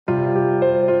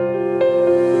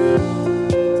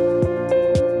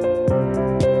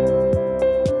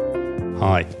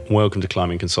welcome to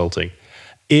Climbing Consulting.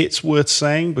 It's worth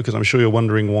saying, because I'm sure you're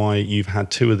wondering why you've had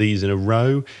two of these in a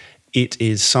row. It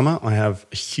is summer. I have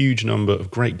a huge number of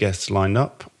great guests lined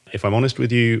up. If I'm honest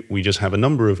with you, we just have a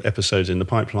number of episodes in the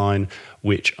pipeline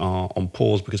which are on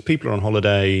pause because people are on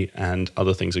holiday and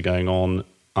other things are going on.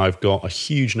 I've got a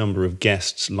huge number of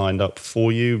guests lined up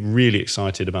for you. Really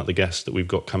excited about the guests that we've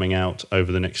got coming out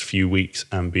over the next few weeks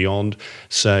and beyond.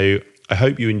 So I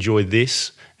hope you enjoy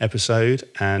this episode,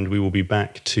 and we will be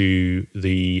back to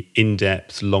the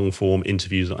in-depth, long-form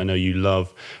interviews that I know you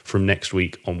love from next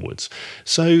week onwards.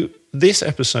 So this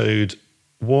episode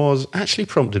was actually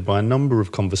prompted by a number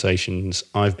of conversations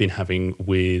I've been having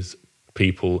with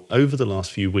people over the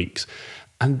last few weeks,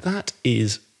 and that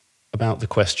is about the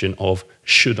question of,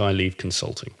 should I leave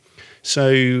consulting?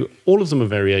 So all of them are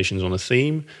variations on a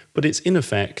theme, but it's in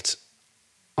effect,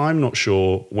 I'm not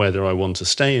sure whether I want to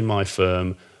stay in my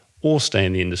firm or stay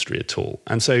in the industry at all.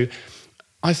 And so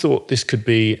I thought this could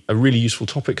be a really useful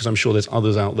topic because I'm sure there's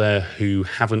others out there who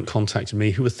haven't contacted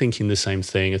me, who are thinking the same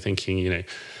thing, are thinking,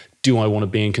 do I want to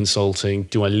be in consulting?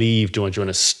 Do I leave? Do I join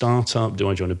a startup? Do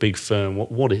I join a big firm?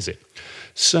 What is it?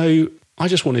 So I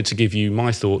just wanted to give you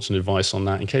my thoughts and advice on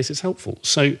that in case it's helpful.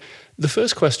 So the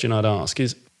first question I'd ask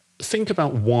is, think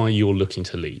about why you're looking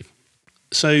to leave.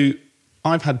 So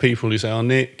I've had people who say, oh,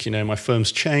 Nick, my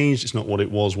firm's changed. It's not what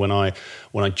it was when I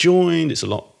joined. It's a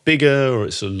lot bigger, or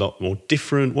it's a lot more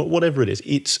different. Whatever it is,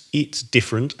 it's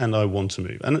different and I want to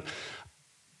move. And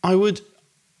I would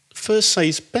first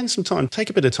say, spend some time, take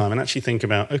a bit of time and actually think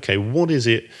about, okay, what is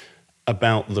it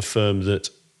about the firm that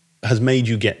has made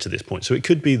you get to this point? So it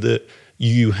could be that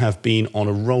you have been on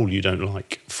a role you don't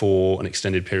like for an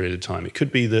extended period of time. It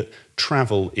could be that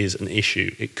travel is an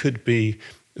issue. It could be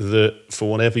that for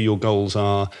whatever your goals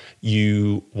are,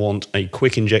 you want a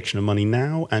quick injection of money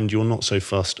now and you're not so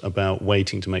fussed about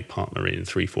waiting to make partner in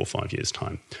 3, 4, 5 years'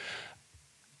 time.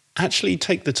 Actually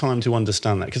take the time to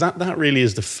understand that, because that really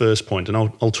is the first point. And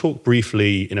I'll talk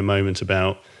briefly in a moment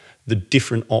about the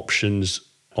different options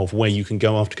of where you can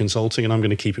go after consulting, and I'm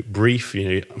going to keep it brief.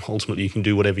 Ultimately you can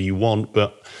do whatever you want,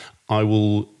 but I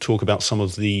will talk about some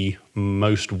of the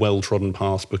most well-trodden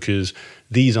paths, because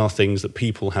these are things that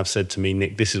people have said to me,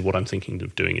 Nick, this is what I'm thinking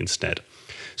of doing instead.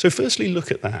 So firstly,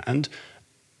 look at that. And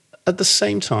at the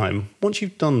same time, once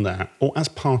you've done that, or as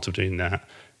part of doing that,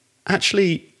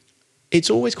 actually, it's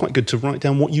always quite good to write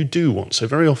down what you do want. So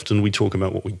very often we talk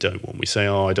about what we don't want. We say,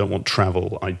 I don't want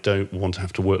travel. I don't want to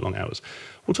have to work long hours.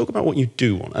 We'll talk about what you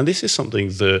do want. And this is something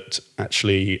that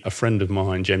actually a friend of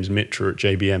mine, James Mitra at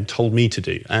JBM, told me to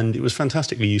do. And it was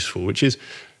fantastically useful, which is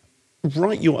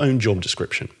write your own job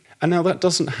description. And now that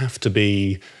doesn't have to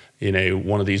be,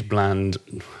 one of these bland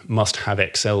must-have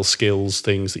Excel skills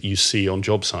things that you see on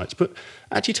job sites, but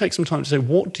actually take some time to say,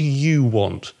 what do you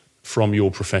want from your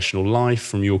professional life,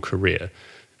 from your career?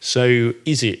 So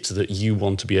is it that you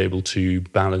want to be able to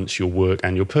balance your work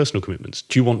and your personal commitments?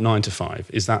 Do you want 9 to 5?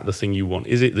 Is that the thing you want?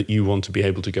 Is it that you want to be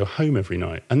able to go home every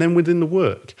night? And then within the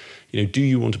work, do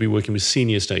you want to be working with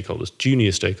senior stakeholders,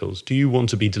 junior stakeholders? Do you want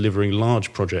to be delivering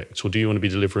large projects, or do you want to be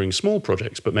delivering small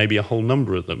projects, but maybe a whole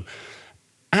number of them?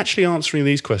 Actually answering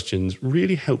these questions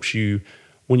really helps you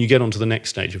when you get onto the next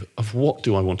stage of what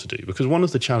do I want to do? Because one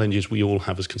of the challenges we all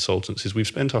have as consultants is we've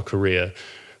spent our career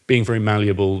being very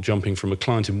malleable, jumping from a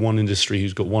client in one industry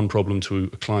who's got one problem to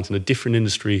a client in a different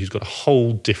industry who's got a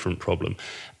whole different problem.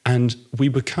 And we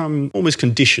become almost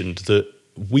conditioned that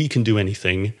we can do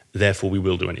anything, therefore we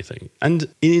will do anything.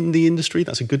 And in the industry,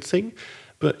 that's a good thing.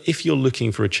 But if you're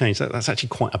looking for a change, that's actually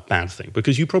quite a bad thing,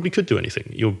 because you probably could do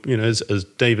anything. As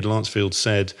David Lansfield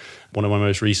said, one of my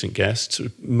most recent guests,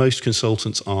 most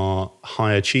consultants are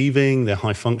high achieving, they're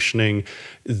high functioning,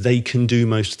 they can do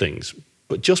most things.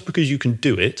 But just because you can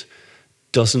do it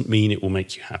doesn't mean it will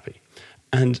make you happy.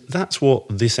 And that's what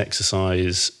this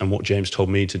exercise and what James told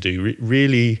me to do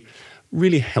really,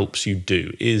 really helps you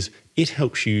do, is it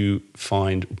helps you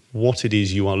find what it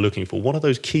is you are looking for. What are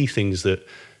those key things that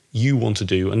you want to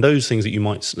do, and those things that you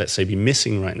might, let's say, be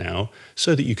missing right now,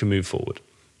 so that you can move forward.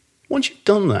 Once you've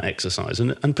done that exercise,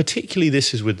 and particularly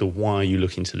this is with the why are you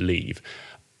looking to leave,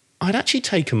 I'd actually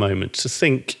take a moment to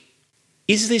think,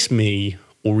 is this me,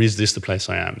 or is this the place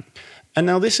I am? And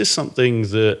now this is something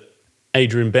that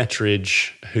Adrian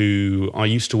Betteridge, who I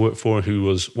used to work for, who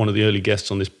was one of the early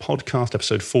guests on this podcast,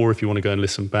 episode 4, if you want to go and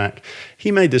listen back,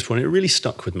 he made this point, it really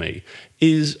stuck with me,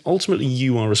 is ultimately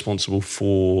you are responsible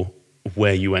for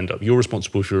where you end up. You're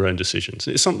responsible for your own decisions.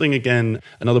 It's something, again,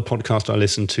 another podcast I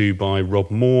listened to by Rob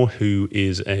Moore, who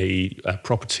is a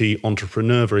property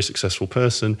entrepreneur, very successful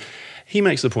person. he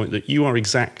makes the point that you are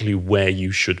exactly where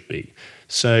you should be.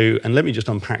 So, and let me just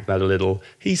unpack that a little.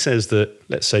 He says that,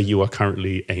 let's say you are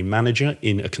currently a manager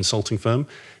in a consulting firm.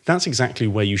 That's exactly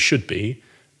where you should be,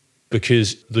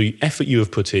 because the effort you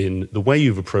have put in, the way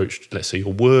you've approached, let's say,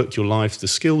 your work, your life, the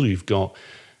skills you've got,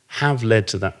 have led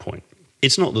to that point.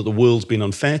 It's not that the world's been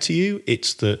unfair to you,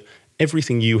 it's that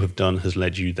everything you have done has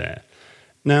led you there.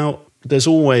 Now, there's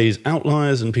always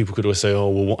outliers, and people could always say, oh,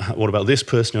 well, what about this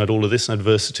person who had all of this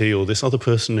adversity, or this other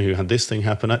person who had this thing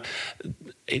happen?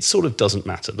 It sort of doesn't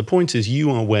matter. The point is you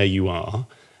are where you are,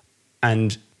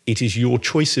 and it is your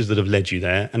choices that have led you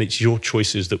there, and it's your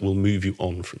choices that will move you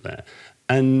on from there.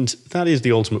 And that is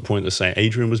the ultimate point that, say,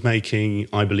 Adrian was making,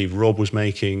 I believe Rob was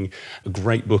making. A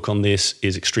great book on this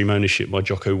is Extreme Ownership by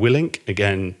Jocko Willink.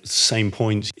 Again, same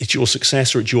point. It's your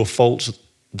success or it's your fault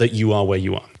that you are where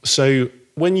you are. So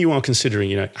when you are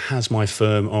considering, has my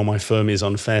firm, my firm is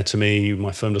unfair to me,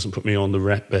 my firm doesn't put me on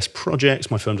the best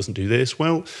projects, my firm doesn't do this,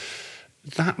 well,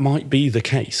 that might be the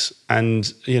case.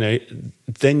 And,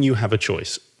 then you have a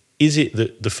choice. Is it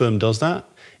that the firm does that?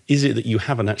 Is it that you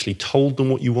haven't actually told them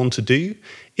what you want to do?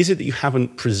 Is it that you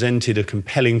haven't presented a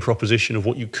compelling proposition of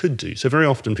what you could do? So very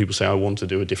often people say, I want to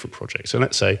do a different project. So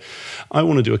let's say I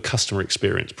want to do a customer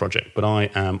experience project, but I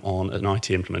am on an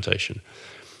IT implementation.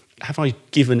 Have I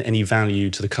given any value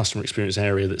to the customer experience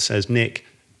area that says, Nick,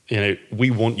 we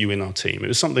want you in our team? It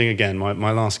was something, again,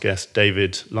 my last guest,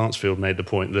 David Lansfield, made the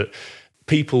point that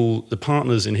people, the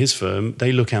partners in his firm,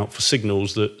 they look out for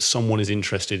signals that someone is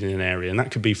interested in an area. And that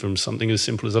could be from something as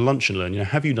simple as a lunch and learn.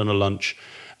 Have you done a lunch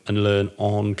and learn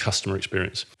on customer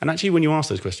experience? And actually, when you ask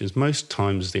those questions, most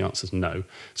times the answer is no.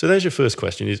 So there's your first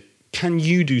question is, can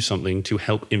you do something to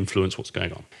help influence what's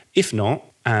going on? If not,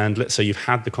 and let's say you've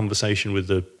had the conversation with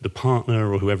the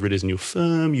partner or whoever it is in your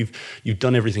firm, you've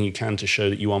done everything you can to show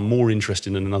that you are more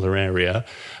interested in another area,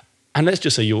 and let's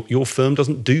just say your firm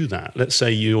doesn't do that. Let's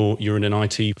say you're in an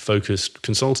IT-focused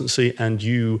consultancy and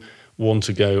you want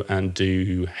to go and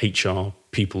do HR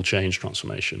people change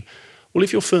transformation. Well,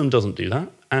 if your firm doesn't do that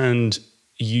and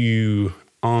you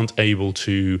aren't able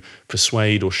to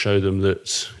persuade or show them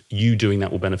that you doing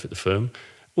that will benefit the firm,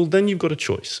 well, then you've got a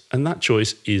choice. And that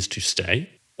choice is to stay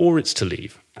or it's to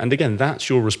leave. And again, that's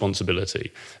your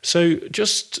responsibility. So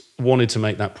just wanted to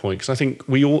make that point because I think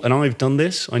we all, and I've done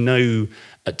this, I know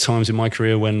at times in my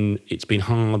career when it's been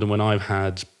hard and when I've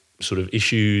had sort of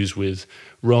issues with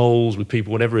roles, with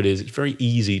people, whatever it is, it's very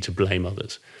easy to blame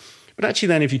others. But actually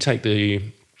then if you take the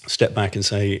step back and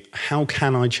say, how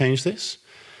can I change this?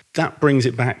 That brings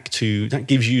it back to, that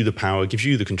gives you the power, gives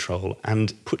you the control,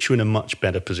 and puts you in a much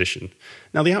better position.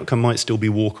 Now, the outcome might still be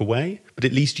walk away, but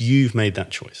at least you've made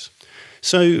that choice.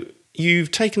 So you've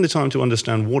taken the time to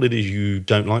understand what it is you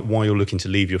don't like, why you're looking to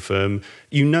leave your firm.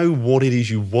 You know what it is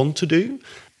you want to do,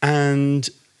 and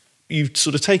you've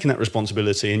sort of taken that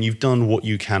responsibility and you've done what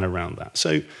you can around that.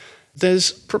 So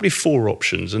there's probably 4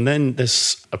 options, and then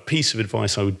there's a piece of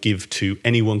advice I would give to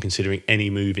anyone considering any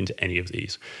move into any of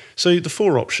these. So the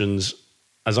 4 options,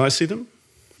 as I see them,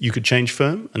 you could change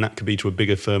firm, and that could be to a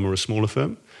bigger firm or a smaller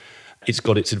firm. It's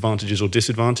got its advantages or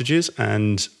disadvantages,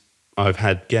 and I've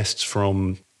had guests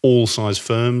from all size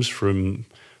firms, from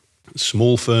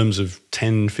small firms of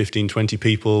 10, 15, 20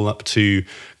 people up to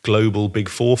global big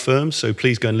 4 firms. So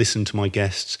please go and listen to my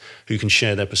guests who can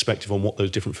share their perspective on what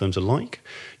those different firms are like.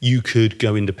 You could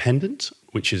go independent,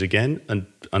 which is, again,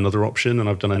 another option. And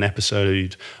I've done an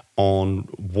episode on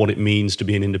what it means to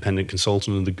be an independent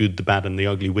consultant and the good, the bad, and the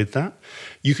ugly with that.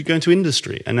 You could go into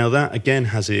industry. And now that, again,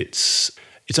 has its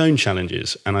own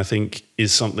challenges. And I think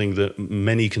is something that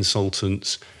many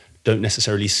consultants don't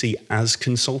necessarily see as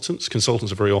consultants.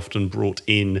 Consultants are very often brought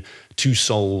in to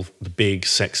solve the big,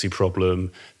 sexy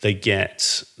problem. They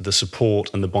get the support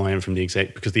and the buy-in from the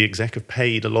exec because the exec have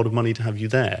paid a lot of money to have you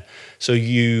there. So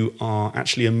you are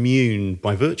actually immune,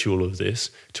 by virtue of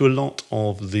this, to a lot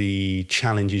of the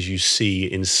challenges you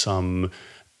see in some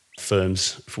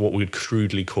firms for what we would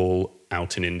crudely call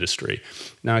out in industry.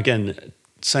 Now, again,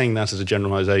 saying that as a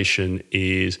generalization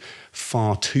is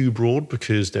far too broad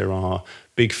because there are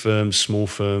big firms, small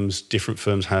firms, different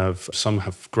firms some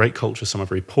have great cultures, some have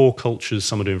very poor cultures,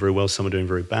 some are doing very well, some are doing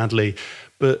very badly.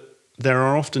 But there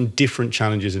are often different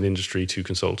challenges in industry to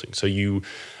consulting. So you,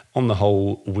 on the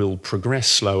whole, will progress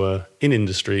slower in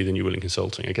industry than you will in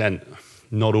consulting. Again,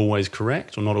 not always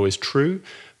correct or not always true,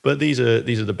 but these are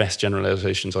the best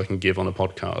generalizations I can give on a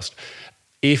podcast.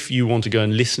 If you want to go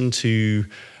and listen to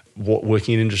what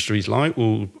working in industry is like.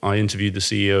 Well, I interviewed the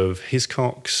CEO of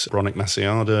Hiscox, Bronek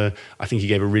Masayada. I think he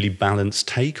gave a really balanced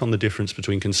take on the difference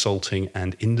between consulting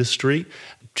and industry.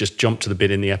 Just jump to the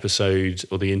bit in the episode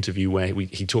or the interview where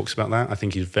he talks about that. I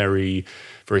think he's very,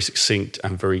 very succinct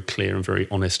and very clear and very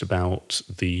honest about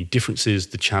the differences,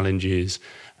 the challenges,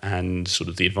 and sort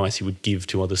of the advice he would give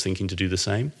to others thinking to do the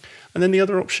same. And then the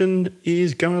other option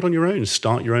is go out on your own,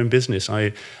 start your own business.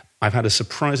 I've had a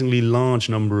surprisingly large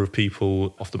number of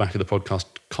people off the back of the podcast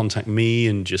contact me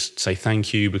and just say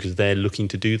thank you because they're looking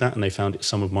to do that, and they found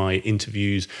some of my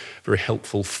interviews very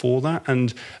helpful for that.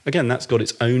 And again, that's got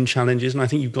its own challenges, and I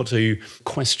think you've got to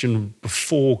question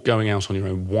before going out on your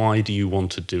own, why do you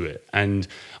want to do it? And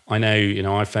I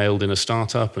know, I failed in a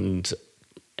startup, and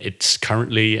it's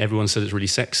currently, everyone says it's really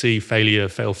sexy, failure,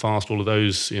 fail fast, all of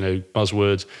those,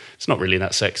 buzzwords. It's not really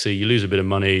that sexy. You lose a bit of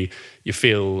money, you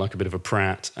feel like a bit of a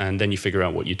prat, and then you figure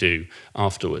out what you do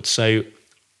afterwards. So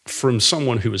from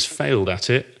someone who has failed at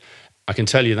it, I can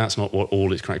tell you that's not what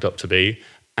all it's cracked up to be.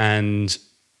 And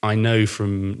I know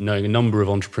from knowing a number of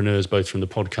entrepreneurs, both from the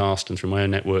podcast and through my own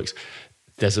networks,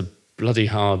 there's a bloody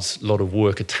hard lot of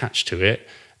work attached to it.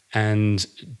 And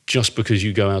just because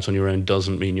you go out on your own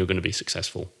doesn't mean you're going to be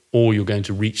successful or you're going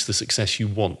to reach the success you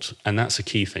want. And that's a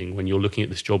key thing when you're looking at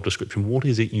this job description. What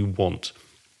is it you want?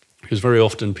 Because very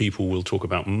often people will talk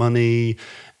about money,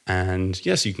 and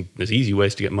yes, there's easy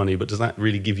ways to get money, but does that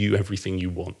really give you everything you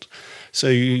want?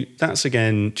 So that's,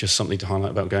 again, just something to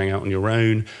highlight about going out on your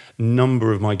own. A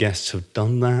number of my guests have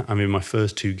done that. I mean, my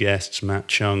first two guests, Matt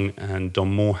Chung and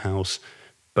Don Morehouse,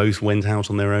 both went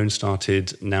out on their own,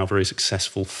 started now very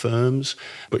successful firms,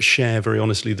 but share very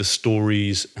honestly the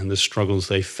stories and the struggles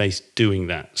they faced doing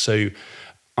that. So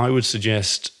I would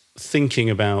suggest thinking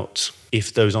about,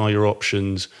 if those are your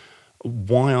options,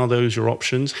 why are those your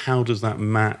options? How does that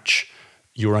match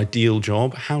your ideal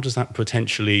job? How does that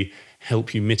potentially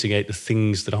help you mitigate the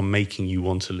things that are making you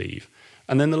want to leave?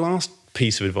 And then the last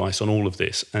piece of advice on all of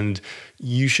this, and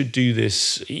you should do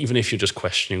this even if you're just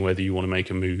questioning whether you want to make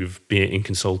a move, be it in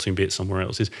consulting, be it somewhere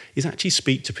else, is actually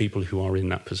speak to people who are in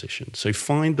that position. So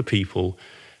find the people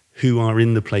who are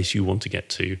in the place you want to get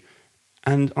to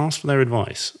and ask for their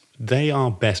advice. They are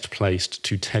best placed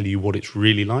to tell you what it's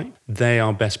really like. They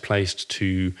are best placed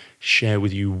to share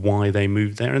with you why they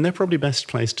moved there, and they're probably best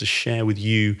placed to share with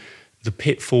you the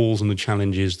pitfalls and the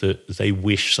challenges that they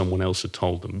wish someone else had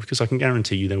told them. Because I can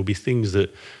guarantee you there will be things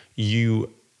that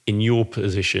you, in your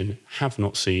position, have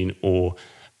not seen or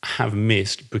have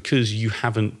missed because you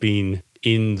haven't been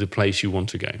in the place you want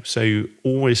to go. So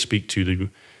always speak to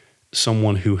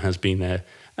someone who has been there,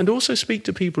 and also speak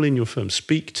to people in your firm.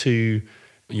 Speak to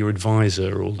your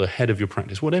advisor or the head of your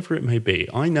practice, whatever it may be.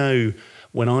 I know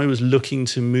when I was looking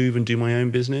to move and do my own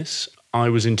business, I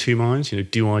was in two minds.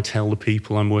 Do I tell the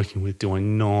people I'm working with? Do I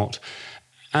not?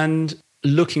 And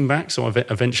looking back, so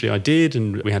eventually I did,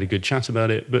 and we had a good chat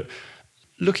about it. But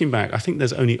looking back, I think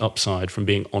there's only upside from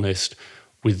being honest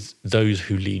with those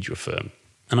who lead your firm.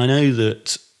 And I know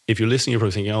that if you're listening, you're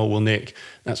probably thinking, oh, well, Nick,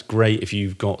 that's great if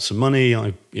you've got some money.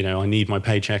 I need my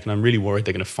paycheck, and I'm really worried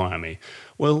they're going to fire me.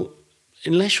 Well,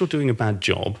 unless you're doing a bad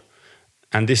job,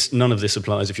 and none of this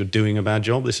applies if you're doing a bad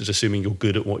job, this is assuming you're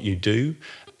good at what you do,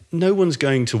 no one's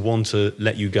going to want to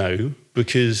let you go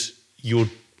because you're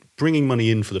bringing money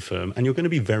in for the firm and you're going to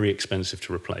be very expensive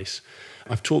to replace.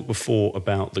 I've talked before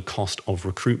about the cost of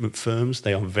recruitment firms.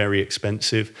 They are very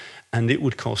expensive, and it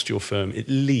would cost your firm at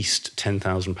least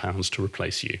 £10,000 to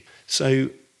replace you. So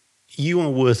you are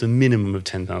worth a minimum of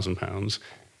 £10,000.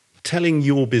 Telling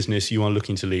your business you are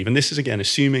looking to leave, and this is, again,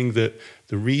 assuming that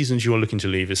the reasons you are looking to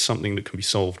leave is something that can be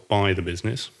solved by the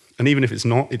business. And even if it's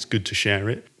not, it's good to share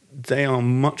it. They are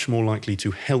much more likely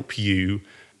to help you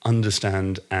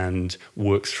understand and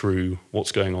work through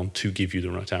what's going on to give you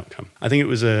the right outcome. I think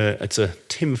it's a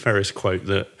Tim Ferriss quote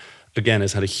that, again,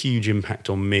 has had a huge impact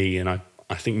on me, and I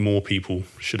think more people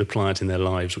should apply it in their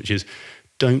lives, which is,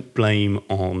 don't blame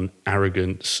on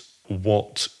arrogance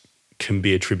what can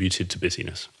be attributed to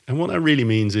busyness. And what that really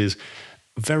means is,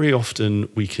 very often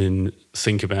we can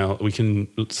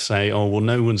say, oh, well,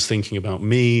 no one's thinking about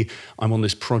me. I'm on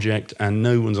this project and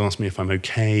no one's asked me if I'm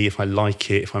okay, if I like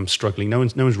it, if I'm struggling. No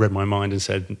one's read my mind and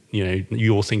said,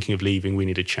 you're thinking of leaving, we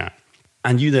need a chat.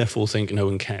 And you therefore think no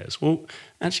one cares. Well,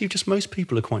 actually, just most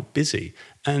people are quite busy,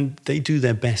 and they do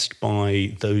their best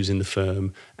by those in the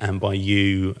firm and by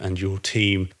you and your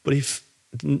team. But if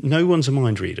no one's a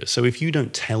mind reader. So if you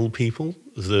don't tell people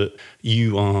that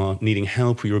you are needing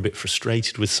help, or you're a bit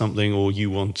frustrated with something, or you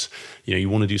want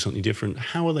to do something different,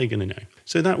 how are they going to know?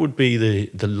 So that would be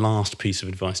the last piece of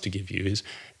advice to give you, is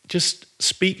just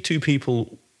speak to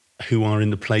people who are in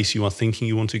the place you are thinking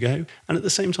you want to go. And at the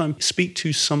same time, speak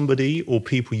to somebody or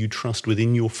people you trust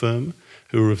within your firm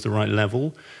who are of the right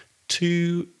level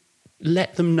to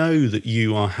let them know that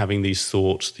you are having these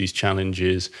thoughts, these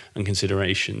challenges and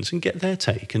considerations, and get their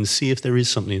take and see if there is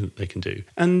something that they can do.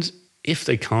 And if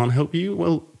they can't help you,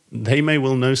 well, they may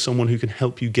well know someone who can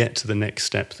help you get to the next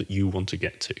step that you want to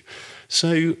get to.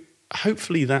 So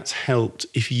hopefully that's helped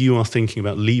if you are thinking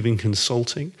about leaving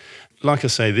consulting. Like I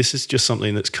say, this is just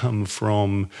something that's come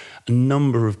from a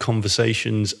number of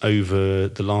conversations over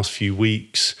the last few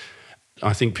weeks.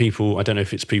 I think people, I don't know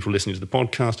if it's people listening to the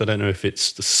podcast, I don't know if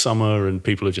it's the summer and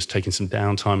people are just taking some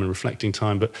downtime and reflecting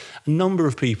time, but a number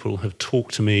of people have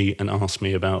talked to me and asked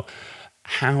me about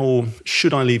how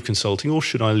should I leave consulting or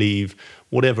should I leave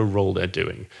whatever role they're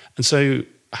doing. And so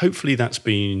hopefully that's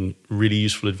been really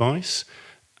useful advice.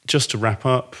 Just to wrap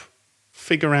up,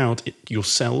 figure out it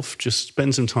yourself, just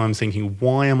spend some time thinking,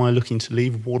 why am I looking to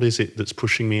leave? What is it that's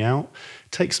pushing me out?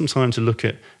 Take some time to look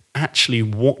at actually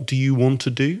what do you want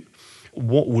to do?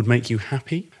 What would make you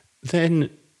happy? Then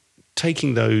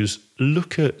taking those,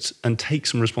 look at and take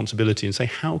some responsibility and say,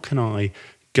 how can I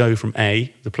go from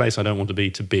A, the place I don't want to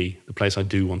be, to B, the place I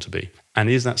do want to be? And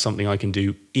is that something I can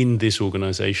do in this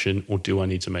organization, or do I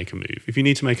need to make a move? If you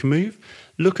need to make a move,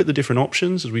 look at the different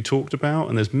options as we talked about,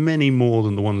 and there's many more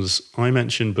than the ones I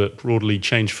mentioned, but broadly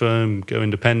change firm, go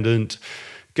independent,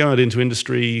 go out into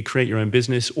industry, create your own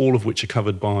business, all of which are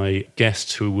covered by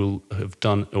guests who will have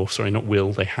done, or sorry, not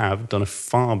will, they have done a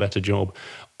far better job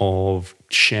of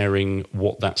sharing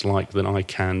what that's like than I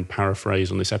can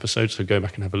paraphrase on this episode. So go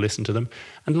back and have a listen to them.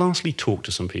 And lastly, talk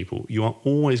to some people. You are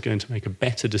always going to make a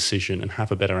better decision and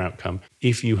have a better outcome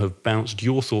if you have bounced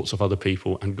your thoughts off other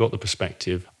people and got the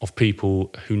perspective of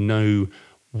people who know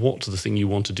what the thing you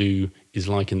want to do is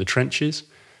like in the trenches,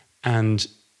 and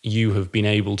you have been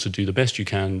able to do the best you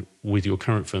can with your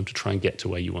current firm to try and get to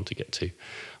where you want to get to.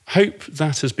 Hope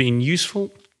that has been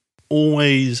useful.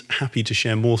 Always happy to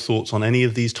share more thoughts on any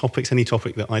of these topics, any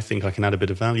topic that I think I can add a bit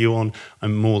of value on.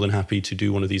 I'm more than happy to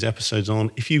do one of these episodes on.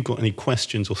 If you've got any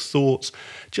questions or thoughts,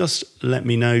 just let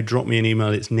me know. Drop me an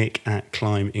email. It's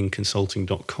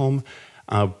nick@climbinconsulting.com.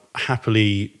 I'll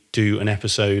happily do an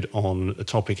episode on a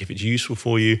topic if it's useful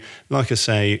for you. Like I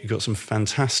say, we've got some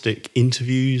fantastic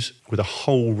interviews with a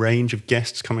whole range of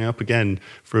guests coming up, again,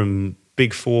 from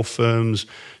big four firms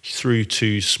through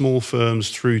to small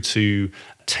firms, through to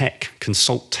tech,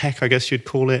 consult tech, I guess you'd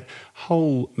call it.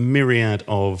 Whole myriad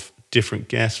of different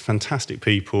guests, fantastic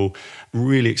people.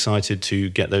 Really excited to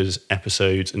get those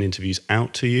episodes and interviews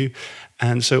out to you.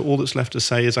 And so all that's left to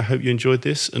say is I hope you enjoyed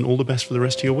this, and all the best for the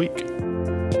rest of your week.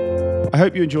 I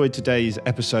hope you enjoyed today's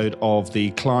episode of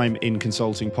the Climb in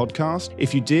Consulting podcast.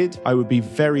 If you did, I would be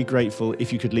very grateful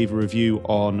if you could leave a review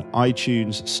on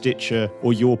iTunes, Stitcher,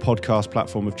 or your podcast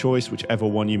platform of choice, whichever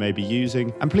one you may be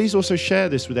using. And please also share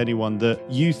this with anyone that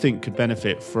you think could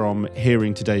benefit from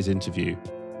hearing today's interview.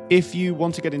 If you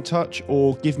want to get in touch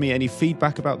or give me any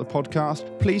feedback about the podcast,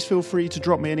 please feel free to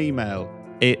drop me an email.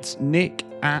 It's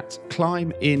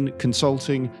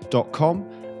nick@climbinconsulting.com,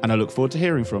 and I look forward to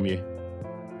hearing from you.